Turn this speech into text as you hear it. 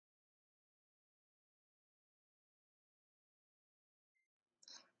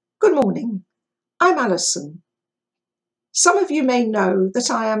Good morning, I'm Alison. Some of you may know that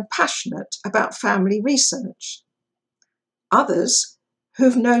I am passionate about family research. Others,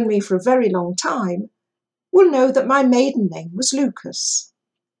 who've known me for a very long time, will know that my maiden name was Lucas.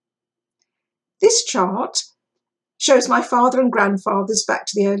 This chart shows my father and grandfathers back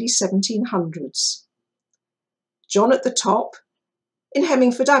to the early 1700s. John at the top in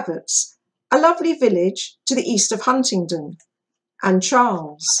Hemmingford Abbots, a lovely village to the east of Huntingdon, and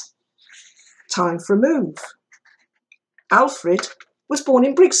Charles. Time for a move. Alfred was born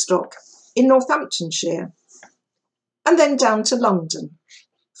in Brigstock in Northamptonshire, and then down to London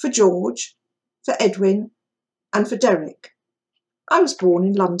for George, for Edwin, and for Derek. I was born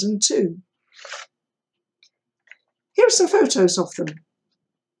in London too. Here are some photos of them.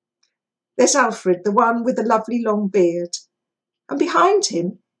 There's Alfred, the one with the lovely long beard, and behind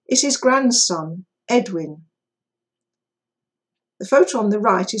him is his grandson, Edwin. The photo on the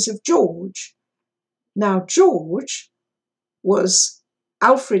right is of George. Now, George was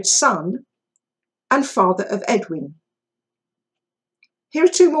Alfred's son and father of Edwin. Here are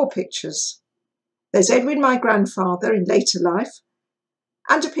two more pictures. There's Edwin, my grandfather, in later life,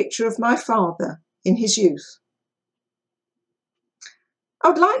 and a picture of my father in his youth. I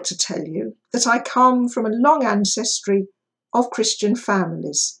would like to tell you that I come from a long ancestry of Christian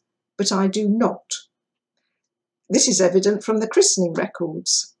families, but I do not. This is evident from the christening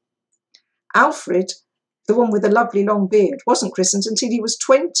records. Alfred, the one with the lovely long beard, wasn't christened until he was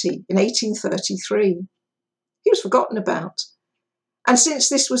 20 in 1833. He was forgotten about. And since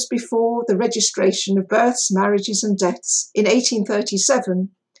this was before the registration of births, marriages and deaths in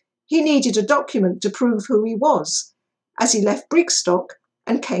 1837, he needed a document to prove who he was, as he left Brigstock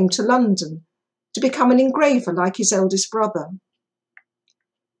and came to London to become an engraver like his eldest brother.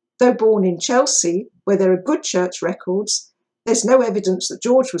 Though born in Chelsea, where there are good church records, there's no evidence that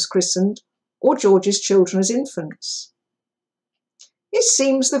George was christened or George's children as infants. It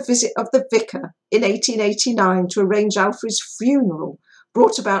seems the visit of the vicar in 1889 to arrange Alfred's funeral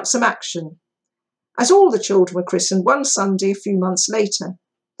brought about some action, as all the children were christened one Sunday a few months later,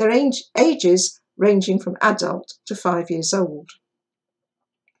 their ages ranging from adult to 5 years old.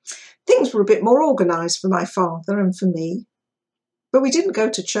 Things were a bit more organised for my father and for me, but we didn't go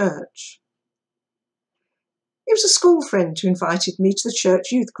to church. It was a school friend who invited me to the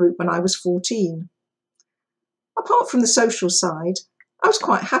church youth group when I was 14. Apart from the social side, I was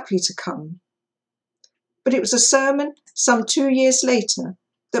quite happy to come. But it was a sermon some 2 years later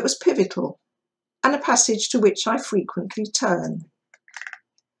that was pivotal, and a passage to which I frequently turn.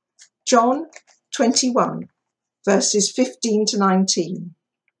 John 21, verses 15 to 19.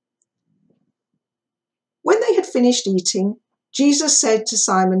 When they had finished eating, Jesus said to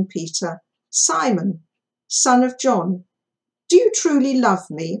Simon Peter, "Simon, son of John, do you truly love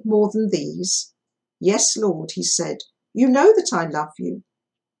me more than these?" "Yes, Lord," he said, "you know that I love you."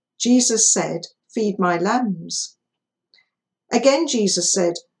 Jesus said, "Feed my lambs." Again Jesus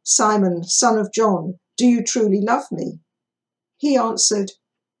said, "Simon, son of John, do you truly love me?" He answered,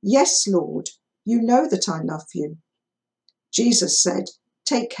 "Yes, Lord, you know that I love you." Jesus said,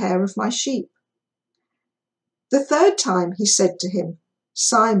 "Take care of my sheep." The third time he said to him,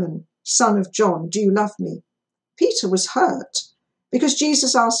 "Simon, son of John, do you love me?" Peter was hurt because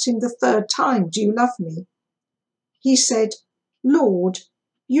Jesus asked him the third time, "Do you love me?" He said, "Lord,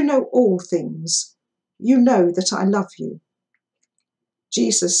 you know all things. You know that I love you."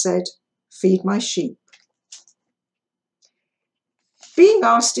 Jesus said, "Feed my sheep." Being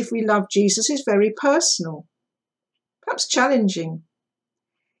asked if we love Jesus is very personal, perhaps challenging.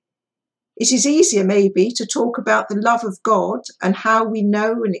 It is easier maybe to talk about the love of God and how we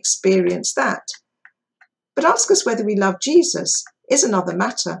know and experience that. But ask us whether we love Jesus is another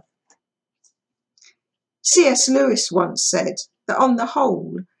matter. C.S. Lewis once said that on the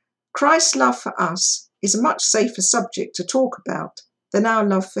whole, Christ's love for us is a much safer subject to talk about than our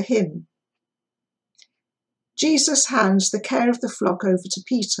love for him. Jesus hands the care of the flock over to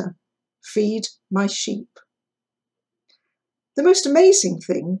Peter. "Feed my sheep." The most amazing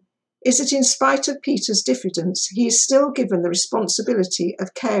thing is that in spite of Peter's diffidence, he is still given the responsibility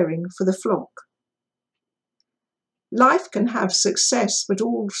of caring for the flock. Life can have success, but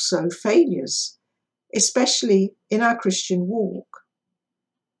also failures, especially in our Christian walk.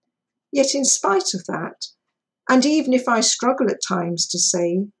 Yet in spite of that, and even if I struggle at times to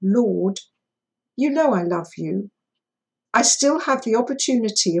say, "Lord, you know I love you," I still have the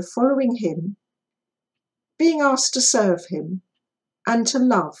opportunity of following him, being asked to serve him, and to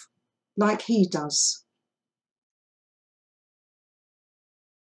love like he does.